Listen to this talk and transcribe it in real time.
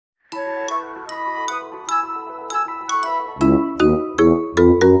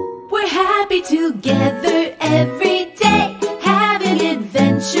we together every day, having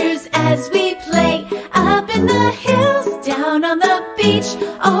adventures as we play. Up in the hills, down on the beach,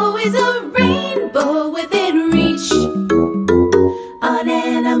 always a rainbow within reach. On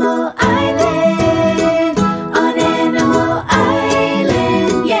Animal Island, on Animal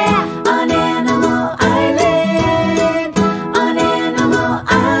Island, yeah. On Animal Island, on Animal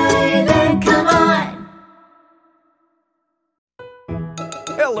Island, come on.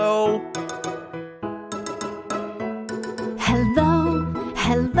 Hello. Hello,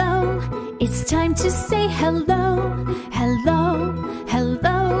 hello, it's time to say hello. Hello,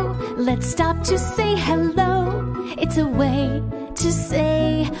 hello, let's stop to say hello. It's a way to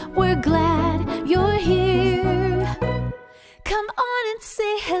say we're glad you're here. Come on and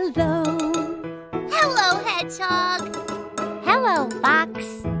say hello. Hello, Hedgehog. Hello, Fox.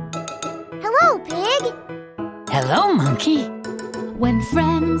 Hello, Pig. Hello, Monkey. When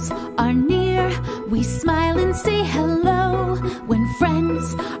friends are near, we smile and say hello. When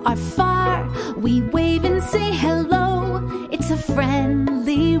friends are far, we wave and say hello. It's a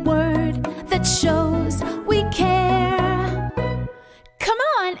friendly word that shows we care. Come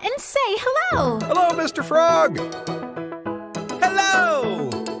on and say hello. Hello, Mr. Frog. Hello.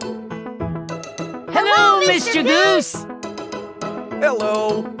 Hello, Mr. Goose.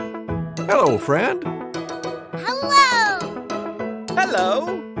 Hello. Hello, friend. Hello. Hello.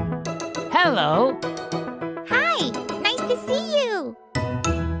 Hello. Hi, nice to see you.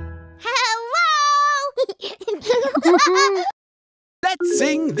 Hello. Let's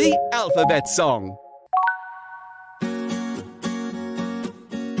sing the alphabet song.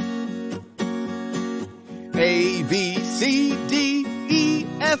 A, B, C, D, E,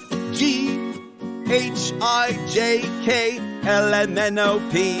 F, G, H, I, J, K, L, M, N, O,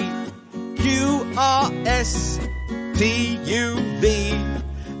 P, Q, R, S, T, U, V,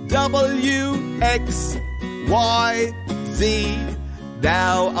 W, X, Y, Z.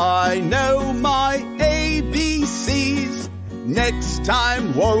 Now I know my ABCs. Next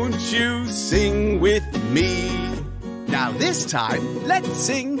time, won't you sing with me? Now this time, let's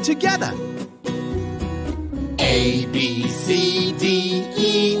sing together. A, B, C, D,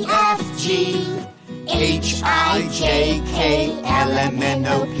 E, F, G, H, I, J, K, L, M, N,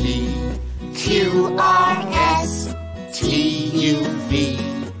 O, P, Q, R, S, T, U, V,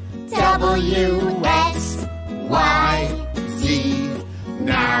 W, X, Y, Z.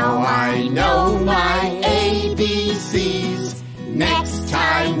 Now I know my ABCs. Next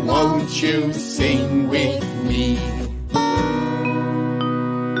time, won't you sing with me?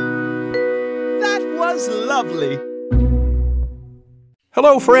 That was lovely.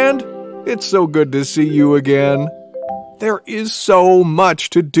 Hello, friend. It's so good to see you again. There is so much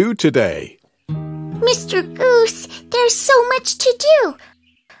to do today. Mr. Goose, there's so much to do.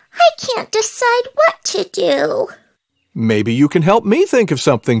 I can't decide what to do. Maybe you can help me think of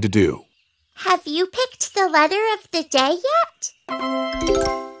something to do. Have you picked the letter of the day yet?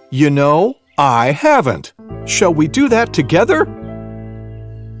 You know, I haven't. Shall we do that together?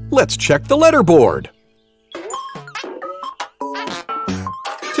 Let's check the letter board.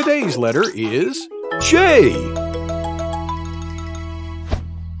 Today's letter is J.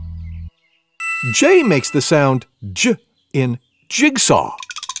 J makes the sound J in jigsaw.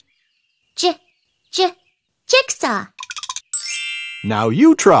 Jigsaw. Now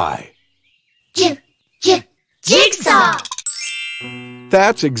you try. Jigsaw.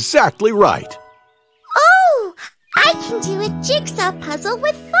 That's exactly right. Oh, I can do a jigsaw puzzle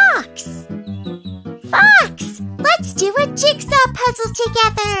with Fox. Fox, let's do a jigsaw puzzle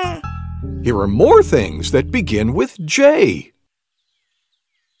together. Here are more things that begin with J.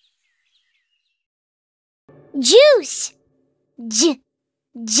 Juice.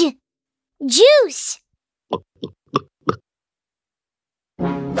 Juice.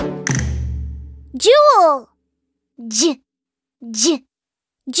 Jewel.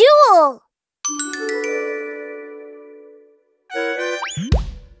 Jewel.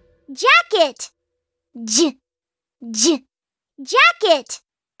 Jacket. Jacket.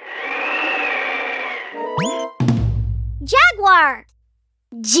 Jaguar.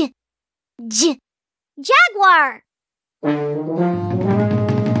 Jaguar.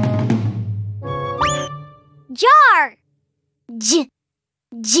 Jar.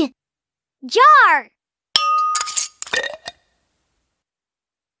 Jar.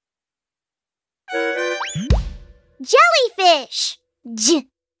 Jellyfish.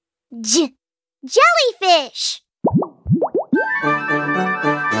 Jellyfish.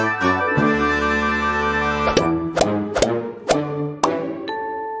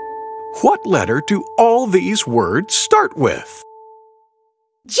 What letter do all these words start with?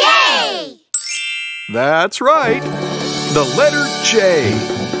 J. That's right. The letter J.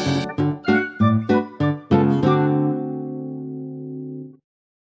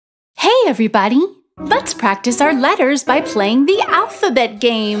 Hey, everybody! Let's practice our letters by playing the alphabet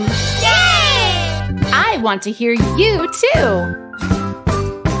game. Yay! I want to hear you, too.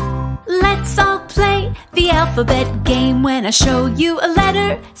 Let's all play the alphabet game. When I show you a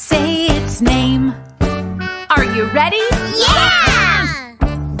letter, say its name. Are you ready? Yeah!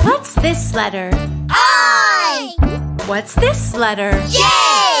 What's this letter? I! What's this letter?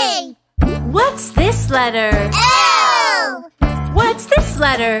 J! What's this letter? L! What's this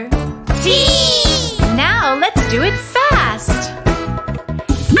letter? T! Now let's do it fast.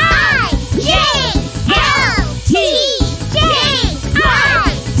 I! J! L! T! J!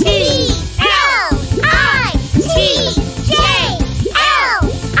 I! T! L! I! T! J!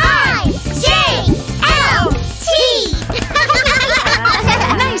 L! I! J! L! T!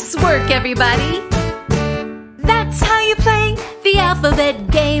 Nice work, everybody. That's how you play the alphabet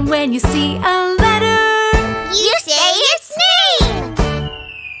game. When you see a letter, You say its name!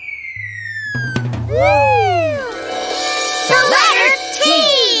 The letter T!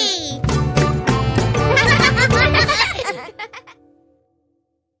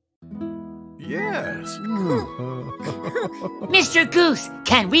 Yes. Mr. Goose,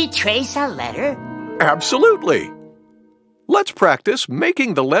 can we trace a letter? Absolutely. Let's practice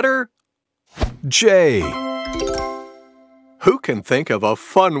making the letter J. Who can think of a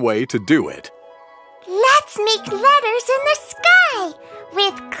fun way to do it? Let's make letters in the sky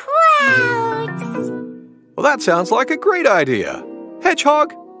with clouds. Well, that sounds like a great idea.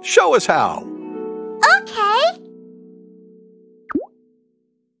 Hedgehog, show us how. Okay.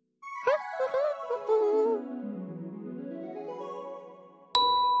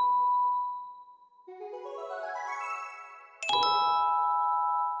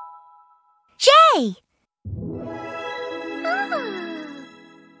 J.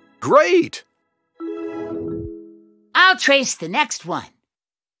 Great! I'll trace the next one.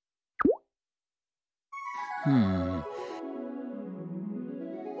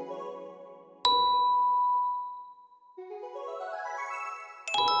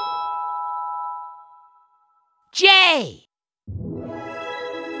 J.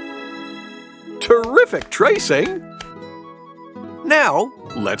 Terrific tracing! Now,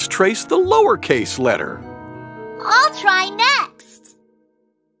 let's trace the lowercase letter. I'll try next.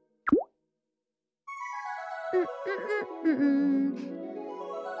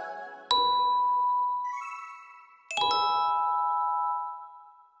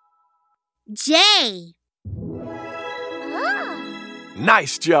 J.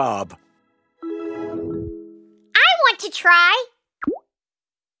 Nice job! I want to try.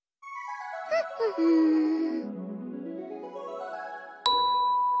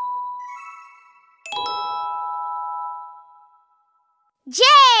 J.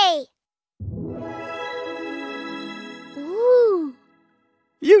 Ooh.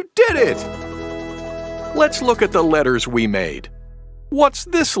 You did it! Let's look at the letters we made. What's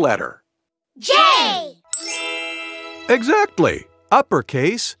this letter? J. Exactly.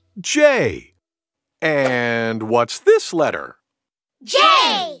 Uppercase J. And what's this letter? J.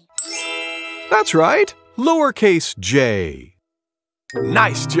 That's right. Lowercase j.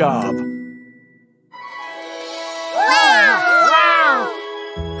 Nice job. Wow.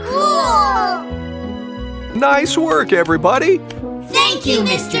 Cool. Nice work, everybody. Thank you,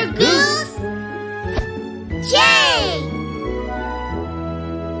 Mr. Goose. J.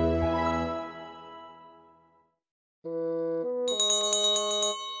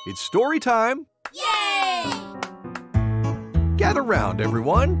 It's story time. Yay! Gather round,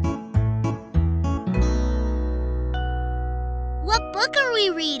 everyone. What book are we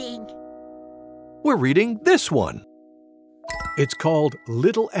reading? We're reading this one. It's called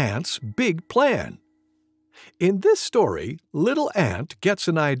Little Ant's Big Plan. In this story, Little Ant gets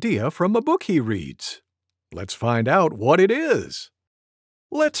an idea from a book he reads. Let's find out what it is.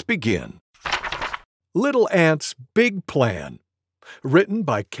 Let's begin. Little Ant's Big Plan. Written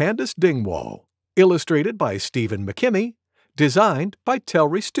by Candace Dingwall. Illustrated by Stephen McKimmey. Designed by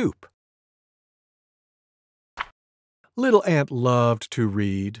Telry Stoop. Little Ant loved to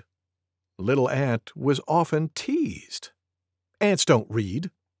read. Little Ant was often teased. Ants don't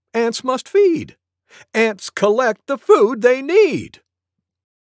read. Ants must feed. Ants collect the food they need.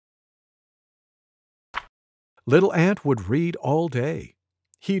 Little Ant would read all day.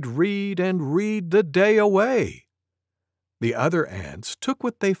 He'd read and read the day away. The other ants took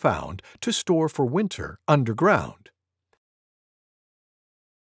what they found to store for winter underground.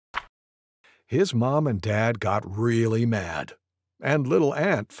 His mom and dad got really mad, and Little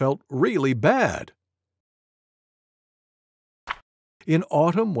Ant felt really bad. In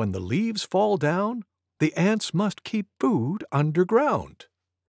autumn, when the leaves fall down, the ants must keep food underground.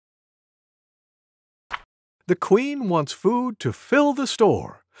 The queen wants food to fill the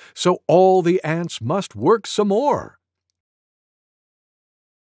store, so all the ants must work some more.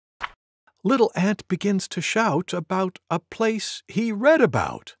 Little Ant begins to shout about a place he read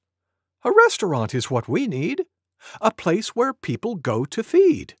about. A restaurant is what we need, a place where people go to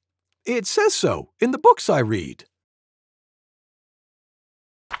feed. It says so in the books I read.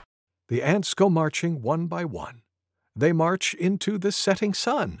 The ants go marching one by one. They march into the setting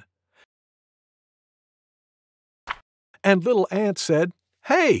sun. And Little Ant said,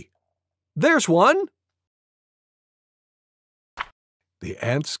 "Hey, there's one!" The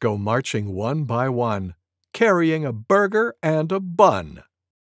ants go marching one by one, carrying a burger and a bun.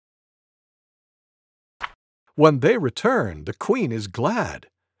 When they return, the queen is glad.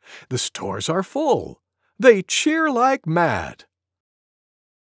 The stores are full. They cheer like mad.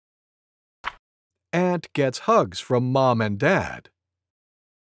 Ant gets hugs from Mom and Dad.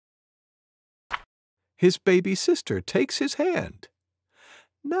 His baby sister takes his hand.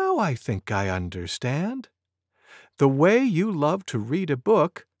 "Now I think I understand. The way you love to read a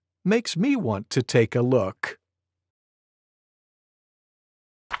book makes me want to take a look."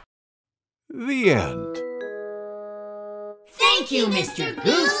 The end. Thank you, Mr.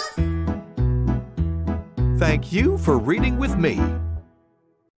 Goose. Thank you for reading with me.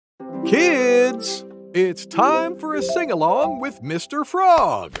 Kids, it's time for a sing-along with Mr.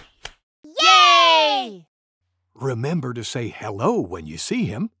 Frog. Yay! Remember to say hello when you see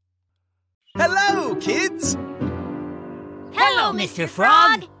him. Hello, kids! Hello, Mr.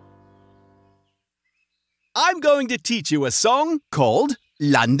 Frog. I'm going to teach you a song called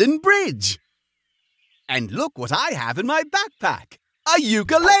London Bridge. And look what I have in my backpack, a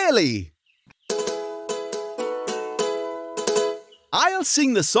ukulele. I'll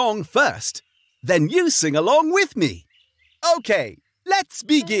sing the song first, then you sing along with me. Okay, let's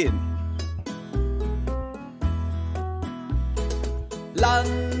begin.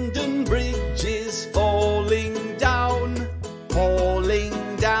 London Bridge is falling down,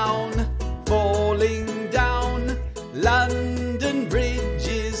 falling down, falling down. London Bridge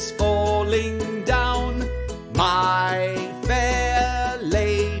is falling down, my fair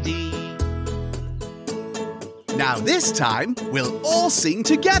lady. Now this time, we'll all sing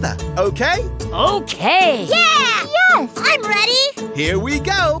together, okay? Okay. Yeah! Yes! I'm ready! Here we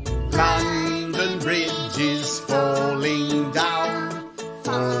go. London Bridge is falling down,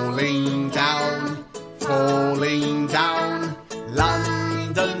 falling down, falling down.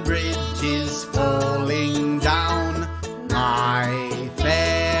 London Bridge is falling down, my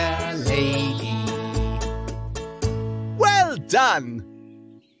fair lady. Well done!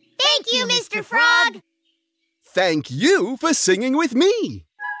 Thank you, Mr. Frog! Thank you for singing with me.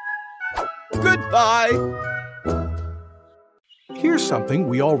 Goodbye. Here's something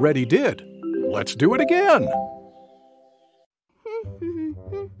we already did. Let's do it again.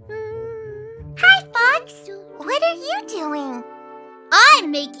 Hi, Fox! What are you doing?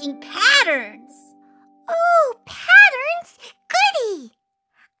 I'm making patterns. Oh, patterns? Goody!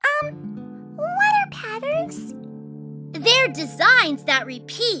 What are patterns? They're designs that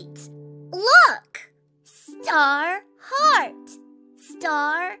repeat. Look! Star, heart.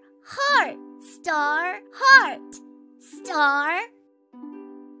 Star, heart. Star, heart. Star.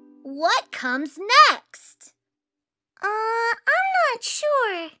 What comes next? I'm not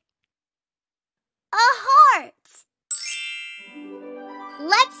sure. A heart.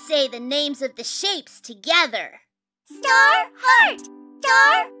 Let's say the names of the shapes together. Star, heart.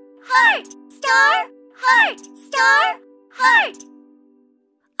 Star, heart. Star, heart. Star, heart.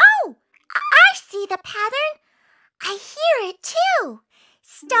 Oh, I see the pattern. I hear it too.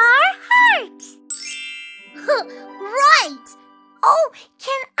 Star, heart. Right. Oh,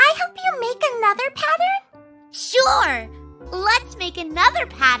 can I help you make another pattern? Sure. Let's make another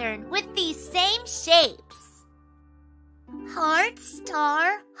pattern with these same shapes. Heart,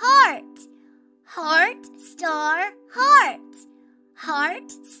 star, heart. Heart, star, heart.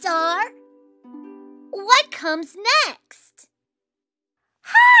 Heart, star. What comes next?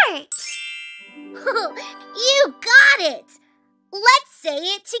 Heart. You got it. Let's say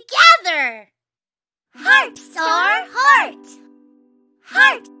it together. Heart, star, heart.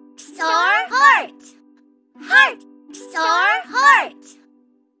 Heart, star, heart. Heart, star, heart.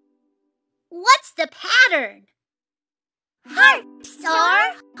 What's the pattern? Heart,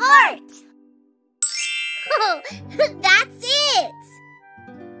 star, heart. That's it.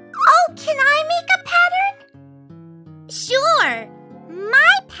 Oh, can I make a pattern? Sure.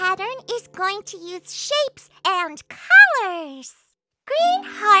 My pattern is going to use shapes and colors. Green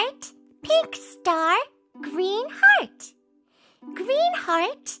heart, pink star, green heart. Green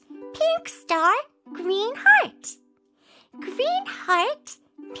heart, pink star, green heart. Green heart,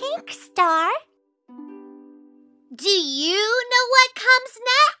 pink star. Do you know what comes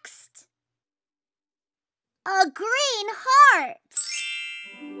next? A green heart.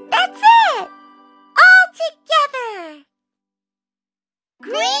 That's it! All together!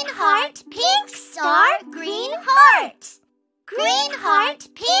 Green heart, pink star, green heart. Green heart,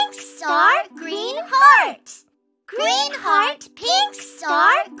 pink star, green heart. Green heart, pink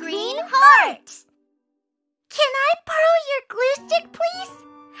star, green heart. Can I borrow your glue stick, please?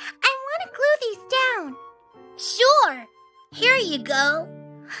 I want to glue these down. Sure. Here you go.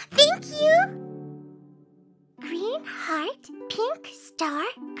 Thank you. Green heart, pink star,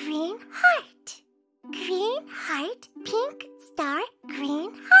 green heart. Green heart, pink star,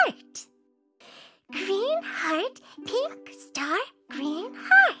 green heart. Green heart, pink star, green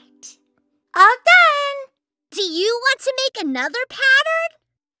heart. All done! Do you want to make another pattern?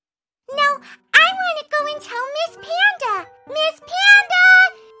 No, I want to go and tell Miss Panda. Miss Panda!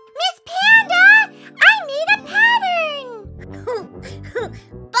 Miss Panda! I made a pattern!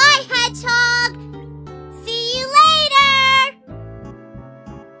 Bye, Hedgehog! See you later!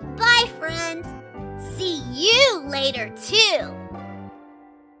 Bye, friends. See you later, too.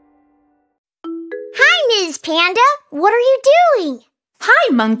 Hi, Ms. Panda. What are you doing?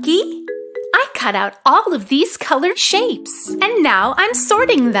 Hi, Monkey. I cut out all of these colored shapes, and now I'm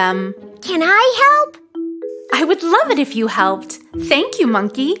sorting them. Can I help? I would love it if you helped. Thank you,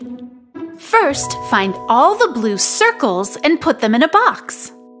 Monkey. First, find all the blue circles and put them in a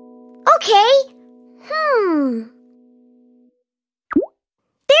box. Okay.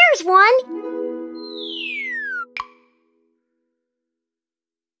 There's one.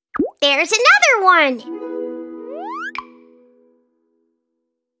 There's another one.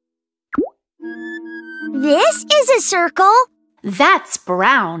 This is a circle. That's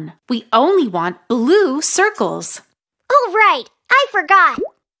brown. We only want blue circles. Oh, right. I forgot.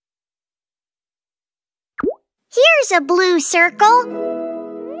 Here's a blue circle.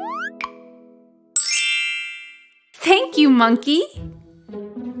 Thank you, Monkey.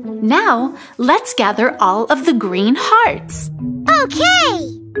 Now, let's gather all of the green hearts.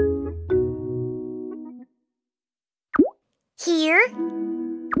 Okay. Here.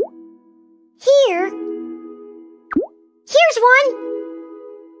 Here. Here's one.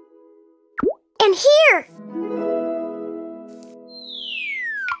 And here.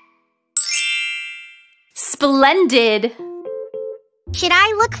 Splendid! Should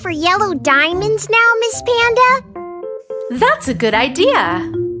I look for yellow diamonds now, Miss Panda? That's a good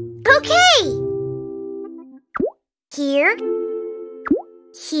idea. Okay. Here.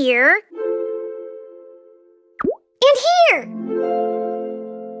 Here. And here.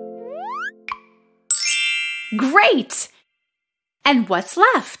 Great! And what's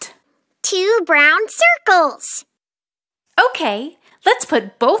left? 2 brown circles. Okay, let's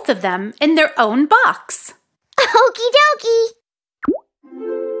put both of them in their own box. Okie dokie.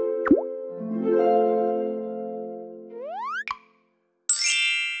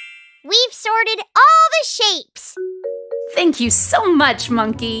 We've sorted all the shapes. Thank you so much,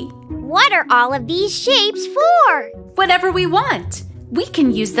 Monkey. What are all of these shapes for? Whatever we want. We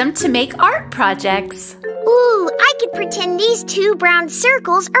can use them to make art projects. Ooh, I could pretend these 2 brown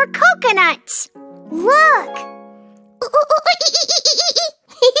circles are coconuts. Look!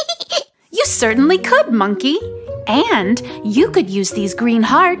 You certainly could, Monkey. And you could use these green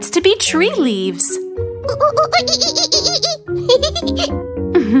hearts to be tree leaves.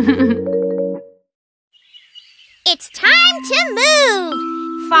 It's time to move.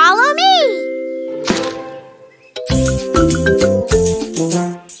 Follow me.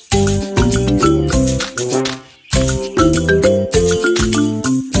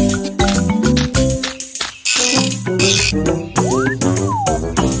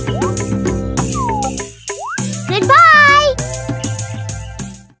 Goodbye.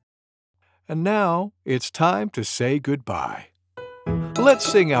 And now it's time to say goodbye. Let's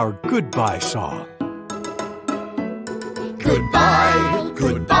sing our goodbye song. Goodbye,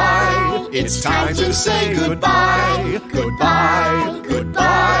 goodbye, it's time to say goodbye. Goodbye,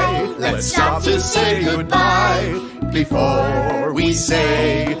 goodbye, let's stop to say goodbye before we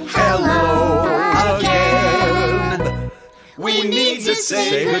say hello again. We need to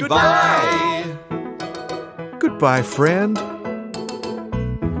say goodbye. Goodbye, friend.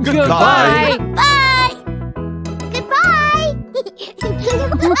 Goodbye. Goodbye.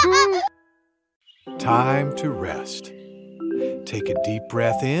 Goodbye. Time to rest. Take a deep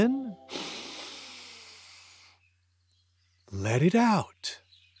breath in Let it out.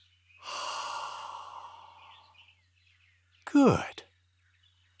 Good.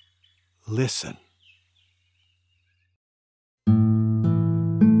 Listen.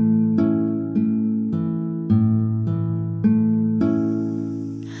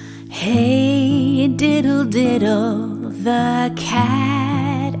 Hey, diddle diddle, the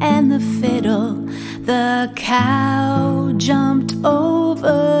cat and the fiddle, the cow jumped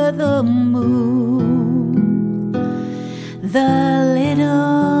over the moon. The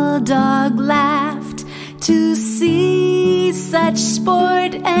little dog laughed to see such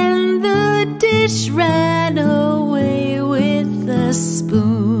sport, and the dish ran away with the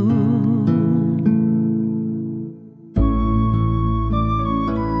spoon.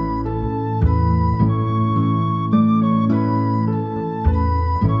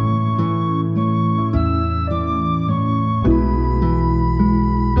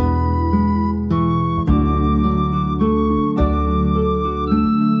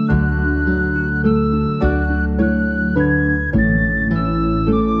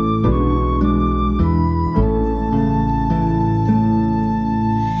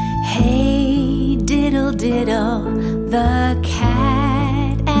 Diddle, the cat